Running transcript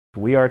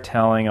We are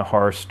telling a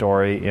horror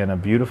story in a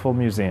beautiful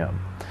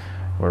museum.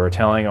 We're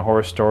telling a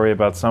horror story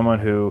about someone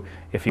who,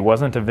 if he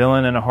wasn't a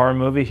villain in a horror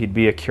movie, he'd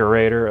be a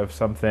curator of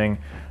something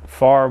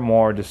far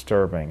more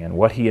disturbing. And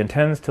what he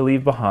intends to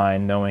leave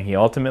behind, knowing he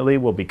ultimately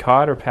will be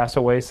caught or pass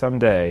away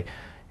someday,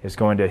 is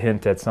going to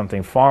hint at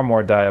something far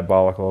more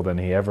diabolical than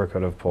he ever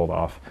could have pulled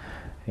off,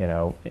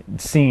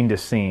 scene to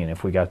scene,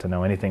 if we got to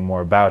know anything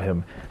more about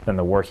him than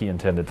the work he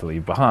intended to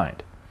leave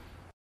behind.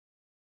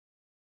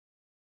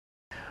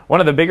 One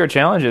of the bigger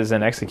challenges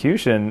in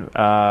execution,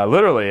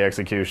 literally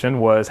execution,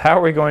 was how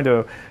are we going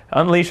to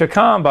unleash a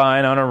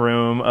combine on a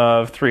room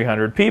of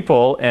 300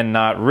 people and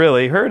not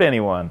really hurt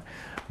anyone?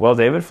 Well,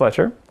 David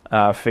Fletcher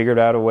figured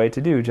out a way to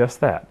do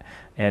just that.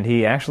 And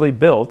he actually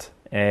built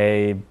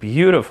a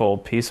beautiful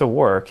piece of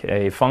work,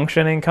 a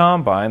functioning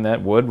combine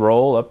that would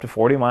roll up to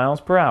 40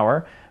 miles per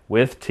hour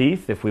with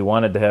teeth if we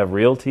wanted to have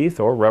real teeth,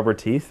 or rubber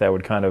teeth that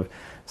would kind of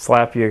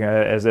slap you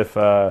as if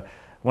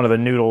one of the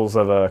noodles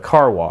of a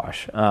car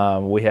wash.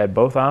 We had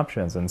both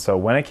options, and so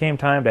when it came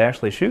time to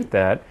actually shoot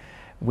that,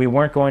 we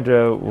weren't going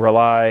to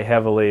rely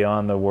heavily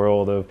on the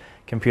world of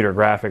computer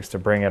graphics to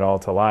bring it all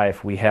to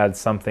life. We had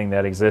something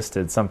that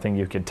existed, something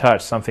you could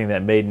touch, something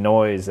that made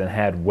noise and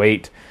had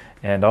weight,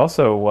 and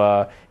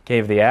also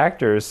gave the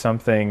actors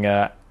something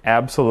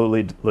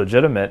absolutely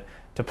legitimate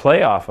to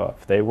play off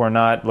of. They were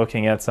not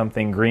looking at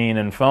something green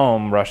and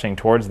foam rushing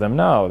towards them.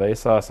 No, they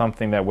saw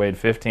something that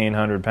weighed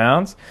 1,500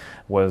 pounds,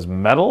 was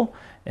metal,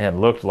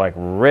 and looked like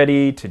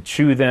ready to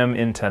chew them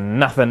into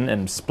nothing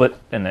and split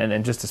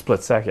in just a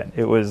split second.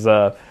 It was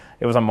a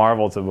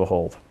marvel to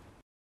behold.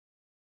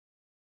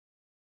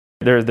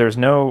 There's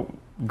no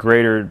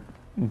greater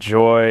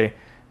joy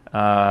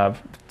to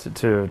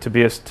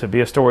be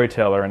a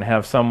storyteller and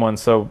have someone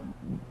so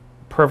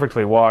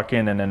perfectly walk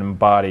in and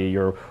embody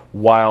your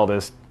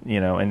wildest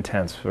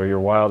intents, or your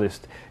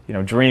wildest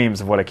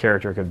dreams of what a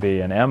character could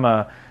be. And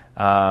Emma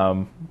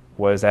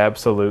was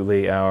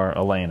absolutely our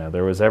Elena.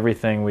 There was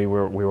everything we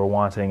were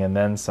wanting and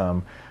then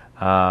some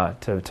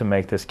to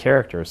make this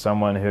character.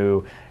 Someone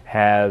who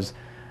has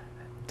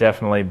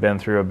definitely been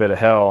through a bit of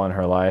hell in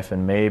her life,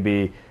 and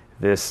maybe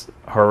this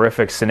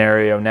horrific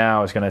scenario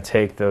now is going to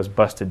take those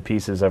busted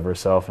pieces of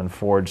herself and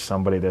forge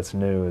somebody that's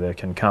new, that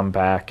can come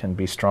back and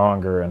be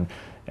stronger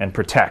and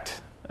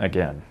protect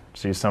again.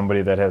 She's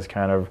somebody that has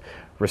kind of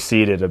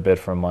receded a bit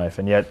from life,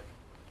 and yet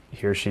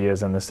here she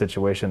is in this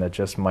situation that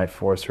just might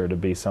force her to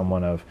be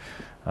someone of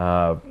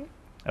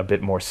a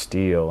bit more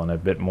steel and a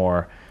bit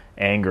more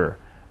anger,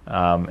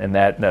 and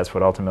that's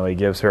what ultimately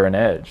gives her an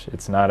edge.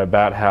 It's not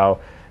about how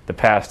the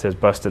past has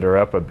busted her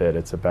up a bit.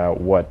 It's about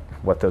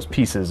what those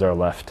pieces are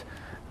left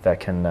that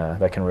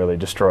can really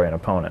destroy an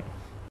opponent.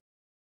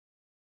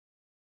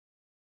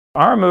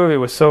 Our movie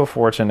was so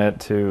fortunate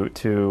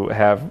to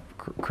have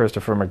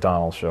Christopher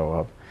McDonald show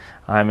up.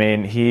 I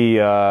mean,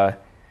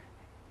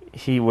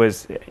 he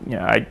was,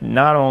 I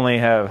not only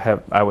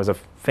I was a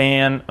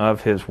fan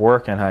of his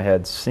work, and I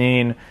had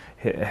seen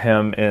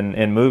him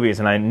in movies,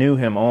 and I knew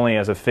him only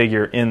as a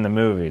figure in the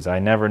movies. I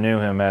never knew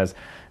him as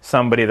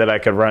somebody that I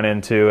could run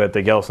into at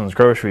the Gelson's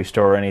grocery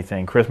store or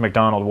anything. Chris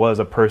McDonald was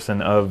a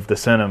person of the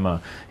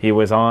cinema. He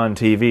was on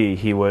TV.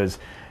 He was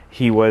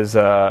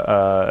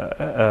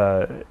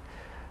a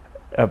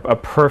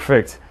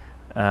perfect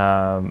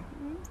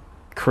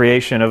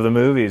creation of the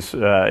movies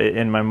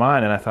in my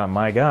mind, and I thought,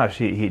 my gosh,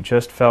 he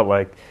just felt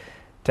like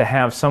to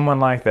have someone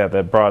like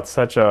that brought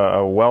such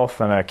a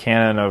wealth and a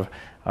canon of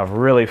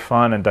really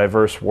fun and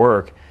diverse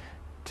work.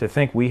 To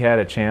think we had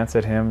a chance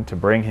at him, to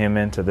bring him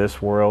into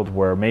this world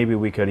where maybe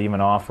we could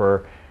even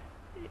offer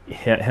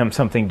him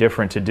something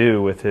different to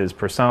do with his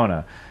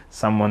persona.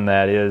 Someone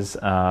that is,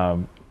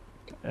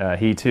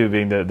 he too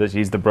being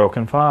he's the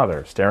broken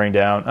father, staring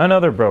down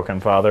another broken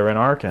father in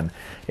Arkin.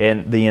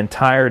 And the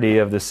entirety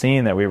of the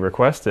scene that we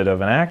requested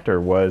of an actor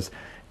was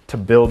to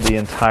build the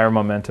entire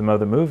momentum of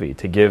the movie,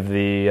 to give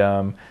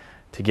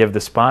the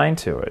spine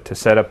to it, to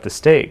set up the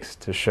stakes,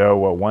 to show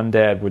what one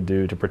dad would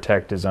do to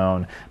protect his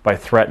own by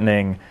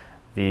threatening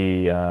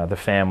the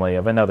family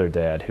of another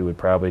dad who would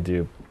probably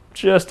do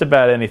just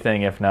about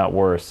anything, if not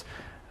worse,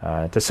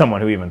 to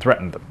someone who even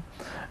threatened them.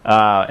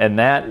 And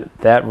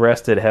that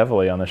rested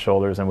heavily on the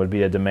shoulders and would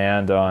be a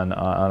demand on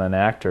an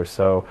actor.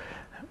 So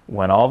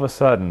when all of a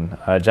sudden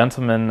a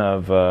gentleman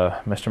of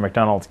Mr.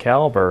 McDonald's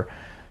caliber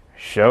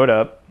showed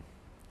up,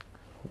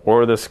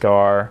 wore the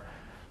scar,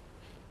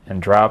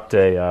 and dropped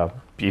a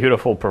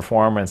beautiful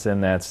performance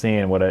in that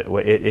scene,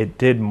 it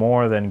did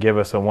more than give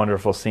us a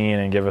wonderful scene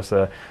and give us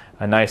a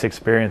nice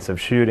experience of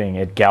shooting.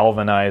 It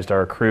galvanized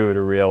our crew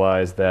to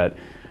realize that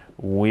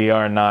we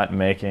are not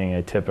making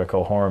a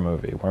typical horror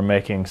movie. We're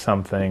making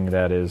something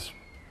that is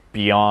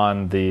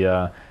beyond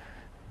the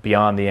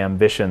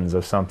ambitions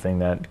of something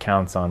that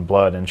counts on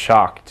blood and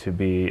shock to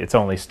be its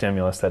only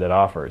stimulus that it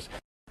offers.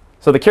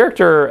 So the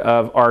character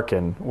of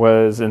Arkin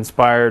was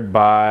inspired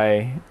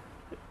by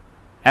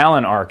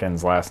Alan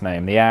Arkin's last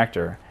name, the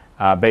actor,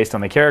 based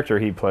on the character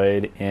he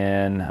played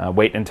in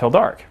Wait Until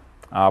Dark,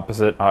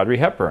 opposite Audrey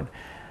Hepburn.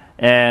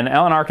 And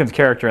Alan Arkin's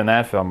character in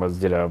that film was,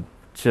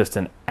 just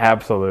an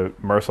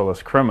absolute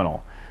merciless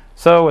criminal.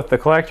 So with The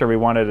Collector, we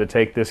wanted to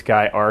take this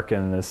guy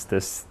Arkin,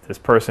 this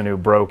person who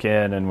broke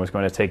in and was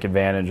going to take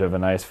advantage of a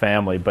nice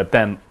family, but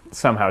then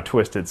somehow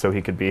twist it so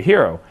he could be a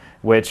hero,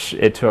 which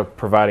it took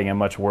providing a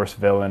much worse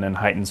villain in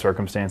heightened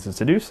circumstances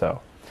to do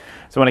so.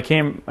 So when it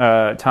came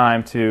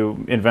time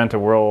to invent a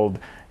world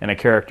and a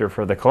character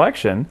for The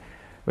Collection,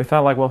 we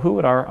thought, like, well, who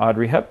would our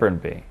Audrey Hepburn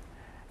be?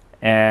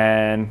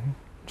 And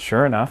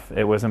sure enough,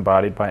 it was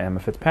embodied by Emma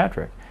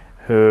Fitzpatrick,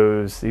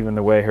 who's, even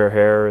the way her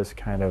hair is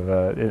kind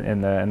of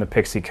in the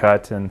pixie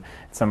cut, and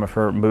some of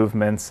her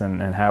movements,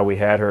 and how we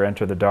had her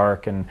enter the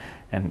dark, and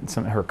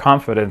her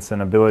confidence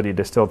and ability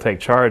to still take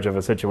charge of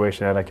a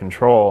situation out of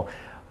control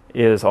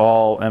is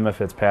all Emma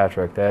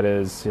Fitzpatrick. That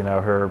is,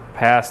 her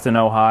past in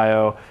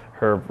Ohio,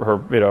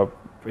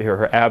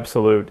 her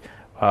absolute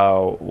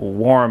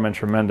warm and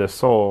tremendous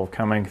soul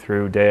coming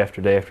through day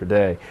after day after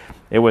day.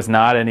 It was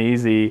not an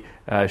easy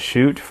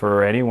shoot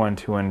for anyone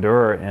to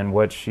endure, and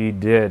what she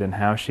did and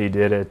how she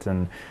did it,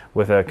 and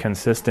with a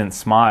consistent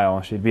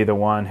smile. She'd be the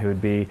one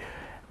who'd be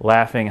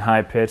laughing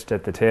high-pitched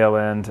at the tail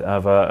end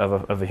of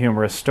a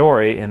humorous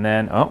story, and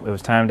then, oh, it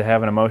was time to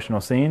have an emotional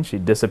scene.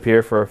 She'd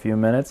disappear for a few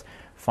minutes,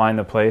 find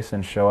the place,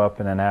 and show up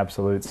in an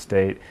absolute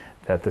state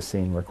that the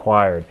scene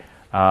required.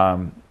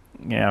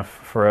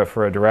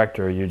 For a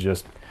director,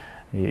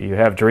 you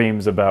have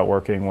dreams about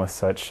working with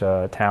such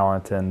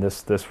talent, and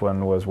this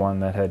one was one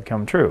that had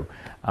come true.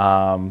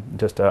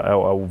 Just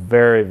a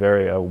very,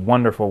 very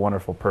wonderful,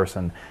 wonderful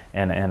person,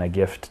 and a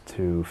gift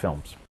to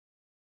films.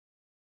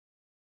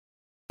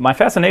 My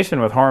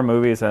fascination with horror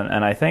movies,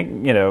 and I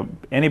think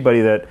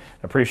anybody that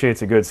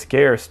appreciates a good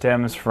scare,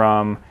 stems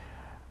from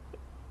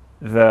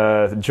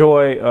the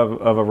joy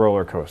of a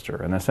roller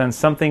coaster. In a sense,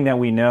 something that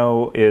we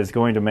know is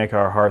going to make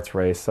our hearts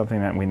race, something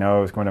that we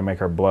know is going to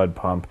make our blood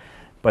pump.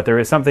 But there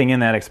is something in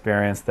that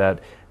experience,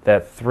 that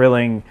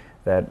thrilling,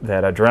 that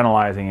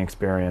adrenalizing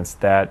experience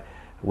that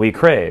we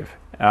crave.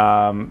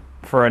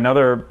 For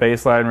another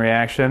baseline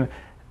reaction,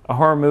 a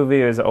horror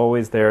movie is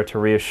always there to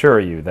reassure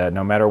you that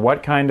no matter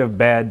what kind of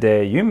bad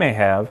day you may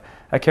have,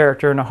 a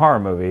character in a horror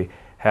movie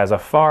has a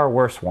far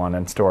worse one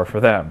in store for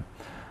them.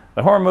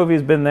 The horror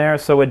movie's been there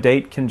so a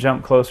date can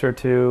jump closer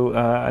to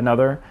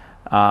another.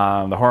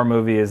 The horror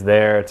movie is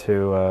there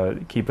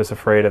to keep us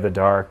afraid of the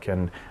dark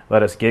and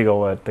let us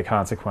giggle at the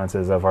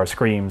consequences of our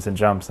screams and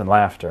jumps and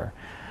laughter.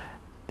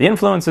 The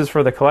influences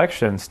for The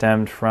Collection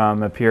stemmed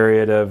from a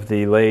period of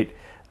the late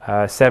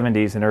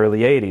 70s and early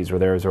 80s, where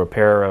there was a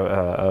pair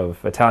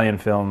of Italian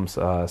films,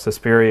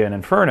 Suspiria and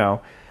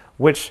Inferno,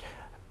 which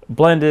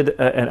blended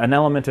an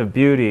element of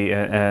beauty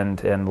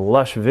and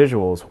lush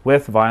visuals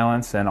with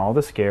violence and all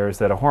the scares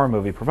that a horror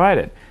movie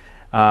provided.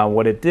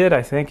 What it did,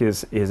 I think,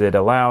 is it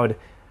allowed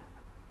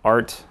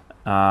art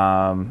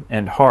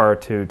and horror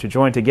to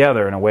join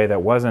together in a way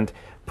that wasn't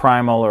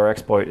primal or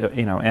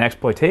an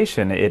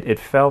exploitation. It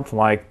felt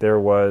like there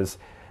was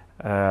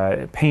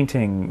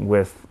painting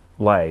with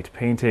light,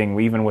 painting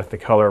even with the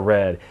color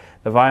red.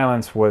 The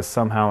violence was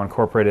somehow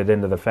incorporated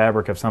into the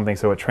fabric of something,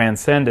 so it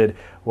transcended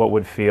what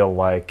would feel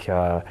like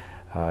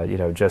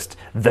just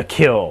the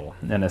kill,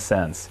 in a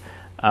sense.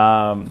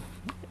 And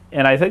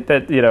I think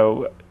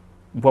that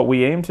what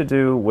we aim to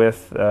do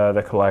with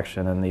The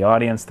Collection, and the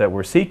audience that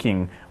we're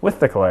seeking with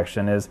The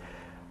Collection,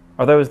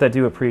 are those that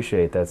do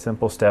appreciate that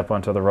simple step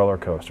onto the roller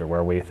coaster,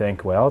 where we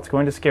think, well, it's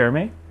going to scare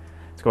me,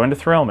 it's going to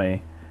thrill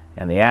me,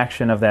 and the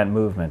action of that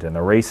movement and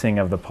the racing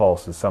of the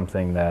pulse is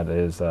something that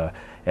is an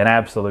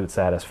absolute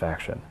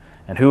satisfaction.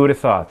 And who would have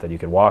thought that you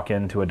could walk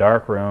into a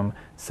dark room,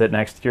 sit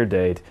next to your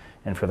date,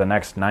 and for the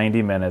next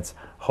 90 minutes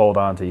hold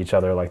on to each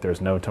other like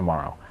there's no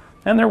tomorrow.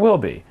 And there will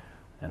be.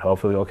 And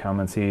hopefully you'll come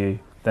and see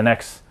the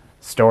next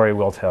story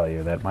we'll tell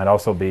you that might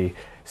also be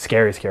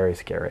scary, scary,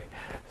 scary.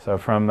 So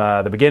from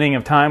the beginning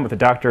of time with the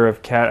Cabinet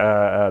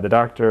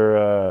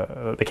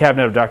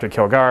of Dr.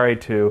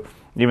 Kilgari to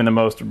even the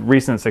most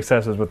recent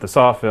successes with the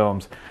Saw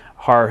films,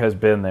 horror has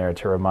been there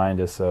to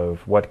remind us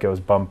of what goes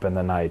bump in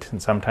the night.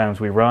 And sometimes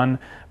we run,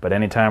 but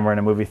anytime we're in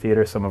a movie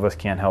theater, some of us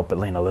can't help but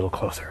lean a little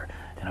closer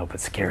and hope it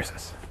scares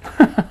us.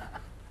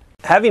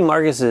 Having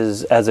Marcus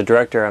as a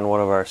director on one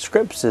of our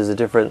scripts is a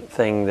different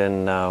thing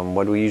than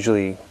what we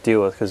usually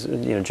deal with, because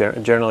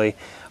generally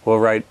we'll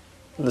write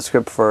the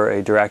script for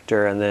a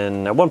director, and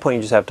then at one point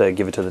you just have to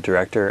give it to the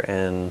director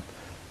and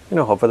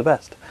hope for the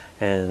best.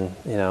 And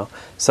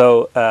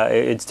so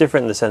it's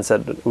different in the sense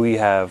that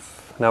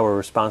now we're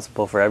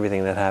responsible for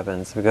everything that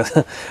happens, because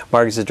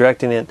Marcus is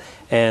directing it,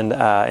 and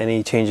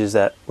any changes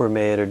that were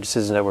made or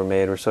decisions that were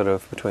made were sort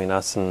of between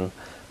us and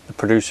the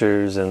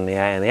producers and the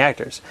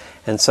actors,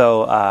 and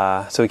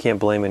so we can't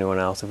blame anyone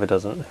else if it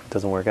doesn't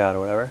work out or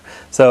whatever.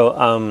 So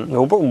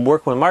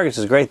working with Marcus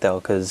is great though,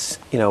 because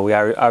we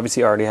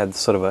obviously already had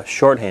sort of a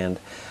shorthand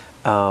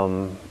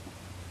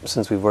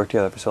since we've worked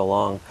together for so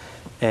long,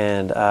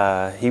 and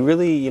he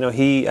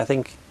really I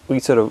think we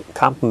sort of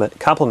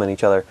complement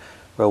each other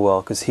real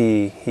well, because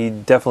he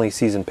definitely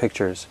sees in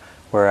pictures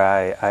where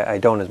I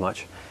don't as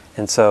much.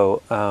 And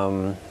so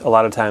a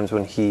lot of times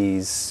when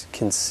he's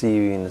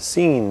conceiving the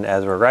scene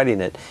as we're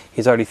writing it,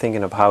 he's already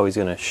thinking of how he's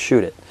going to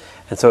shoot it.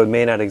 And so it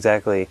may not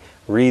exactly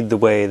read the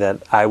way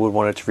that I would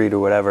want it to read or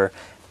whatever,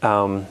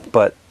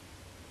 but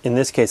in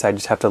this case I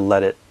just have to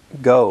let it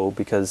go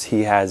because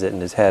he has it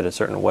in his head a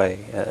certain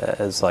way,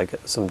 as like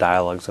some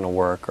dialogue's going to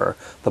work or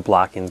the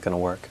blocking's going to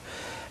work.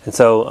 And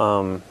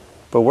so,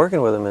 but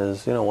working with him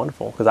is, you know,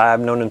 wonderful, because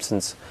I've known him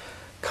since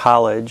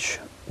college,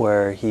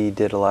 where he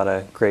did a lot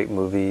of great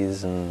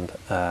movies, and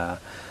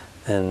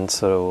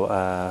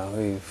so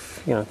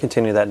we've, you know,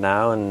 continued that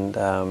now. And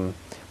when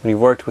you've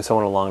worked with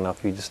someone long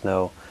enough, you just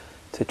know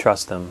to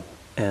trust them,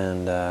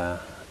 and I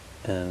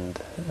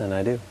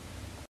do.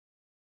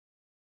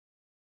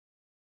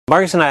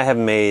 Marcus and I have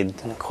made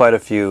quite a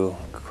few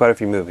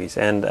movies,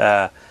 and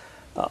a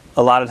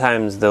lot of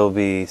times there'll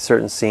be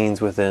certain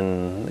scenes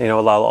within, you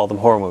know, all the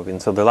horror movies.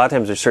 And so a lot of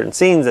times there's certain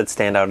scenes that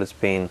stand out as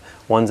being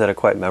ones that are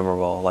quite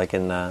memorable. Like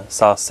in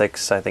Saw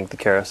 6, I think the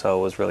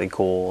carousel was really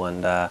cool,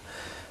 and you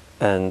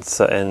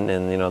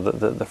know,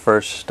 the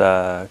first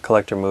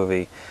Collector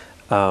movie,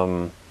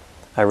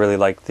 I really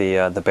like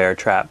the bear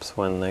traps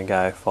when the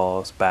guy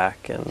falls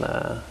back and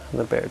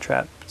the bear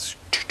trap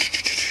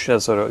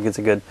sort of gets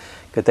a good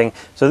thing.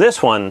 So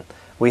this one,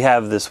 we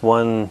have this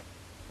one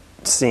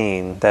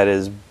scene that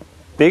is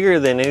bigger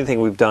than anything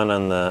we've done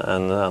on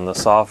the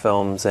Saw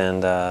films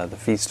and the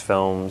Feast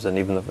films, and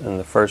even in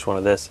the first one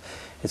of this.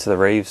 It's the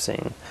rave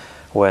scene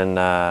when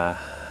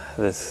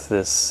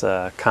this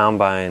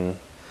combine,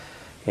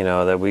 you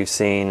know, that we've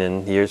seen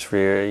in Years for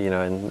Years, you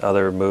know, in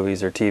other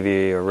movies or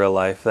TV or real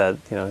life, that,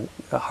 you know,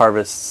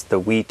 harvests the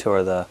wheat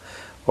or the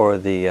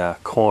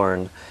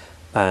corn,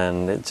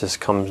 and it just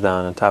comes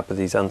down on top of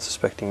these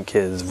unsuspecting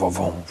kids, vroom,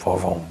 vroom,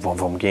 vroom, vroom,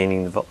 vroom,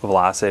 gaining the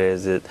velocity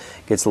as it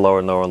gets lower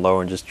and lower and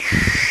lower, and just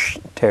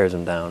tears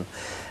them down.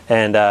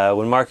 And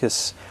when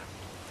Marcus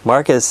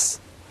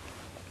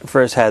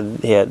first had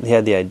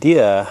the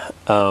idea,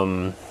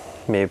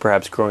 maybe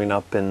perhaps growing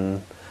up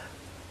in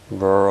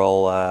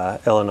rural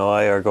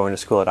Illinois or going to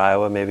school at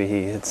Iowa, maybe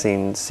he had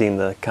seen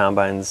the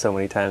combines so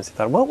many times, he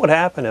thought, what would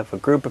happen if a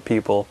group of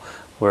people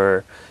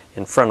were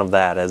in front of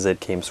that as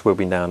it came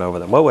swooping down over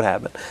them? What would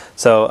happen?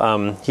 So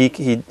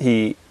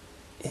he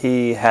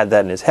had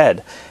that in his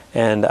head,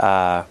 and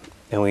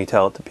we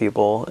tell it to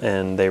people,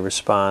 and they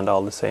respond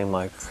all the same,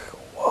 like,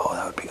 whoa,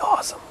 that would be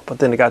awesome. But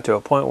then it got to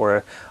a point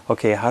where,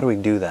 okay, how do we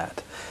do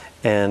that?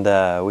 And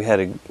we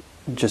had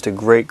just a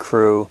great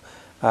crew.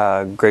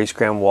 Grace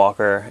Graham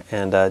Walker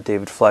and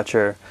David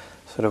Fletcher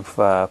sort of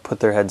put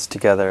their heads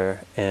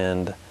together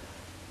and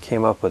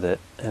came up with it,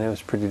 and it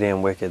was pretty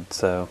damn wicked.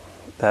 So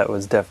that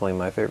was definitely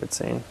my favorite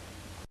scene.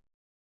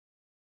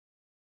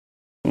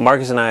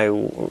 Marcus and I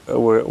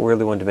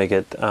really wanted to make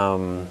it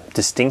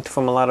distinct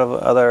from a lot of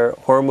other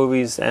horror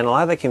movies, and a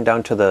lot of that came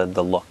down to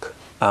the look.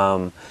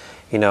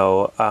 You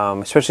know,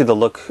 especially the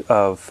look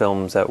of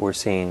films that we're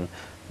seeing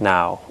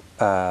now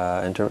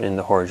in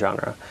the horror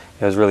genre.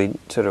 It was really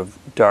sort of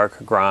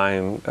dark,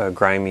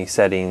 grimy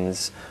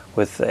settings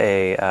with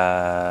a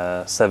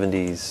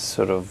 70s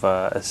sort of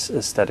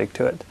aesthetic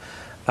to it.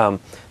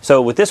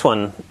 So with this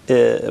one,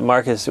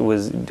 Marcus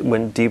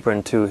went deeper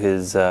into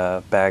his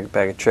bag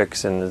of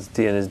tricks and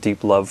his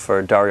deep love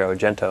for Dario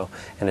Argento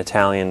and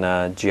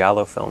Italian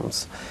giallo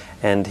films,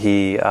 and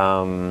he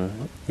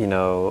you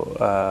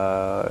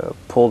know,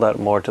 pulled that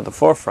more to the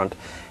forefront.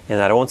 And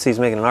I won't say he's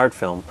making an art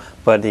film,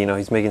 but, you know,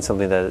 he's making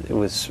something that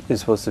is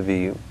supposed to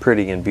be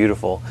pretty and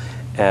beautiful,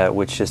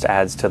 which just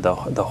adds to the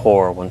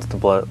horror once the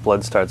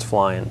blood starts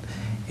flying,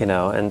 you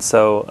know. And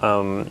so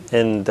Sam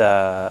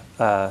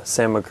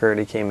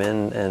McCurdy came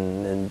in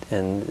and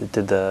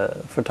did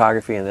the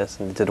photography in this,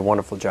 and did a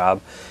wonderful job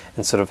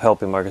in sort of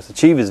helping Marcus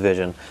achieve his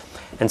vision.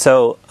 And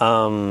so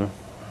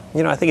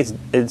you know, I think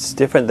it's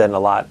different than a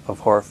lot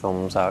of horror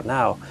films out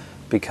now,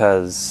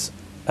 because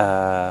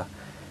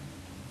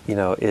you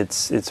know, it's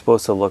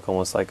supposed to look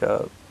almost like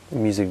a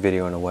music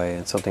video in a way,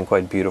 and something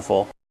quite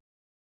beautiful.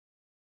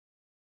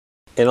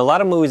 In a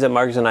lot of movies that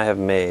Marcus and I have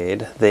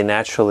made, they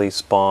naturally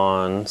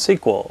spawn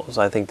sequels.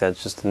 I think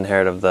that's just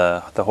inherent of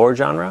the horror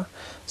genre.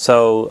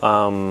 So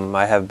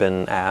I have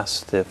been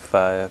asked if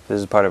this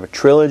is part of a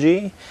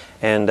trilogy,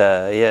 and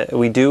yeah,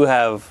 we do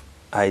have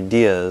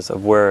ideas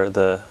of where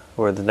the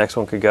next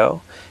one could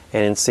go.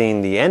 And in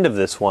seeing the end of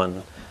this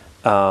one,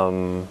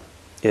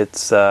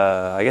 it's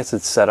I guess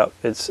it's set up.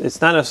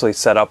 It's not necessarily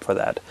set up for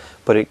that,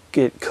 but it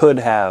could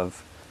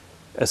have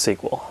a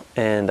sequel,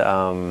 and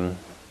I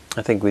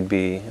think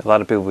a lot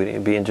of people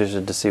would be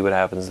interested to see what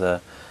happens to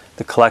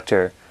the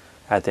collector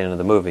at the end of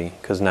the movie,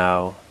 because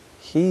now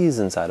he's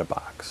inside a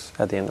box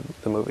at the end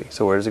of the movie.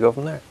 So where does it go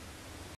from there?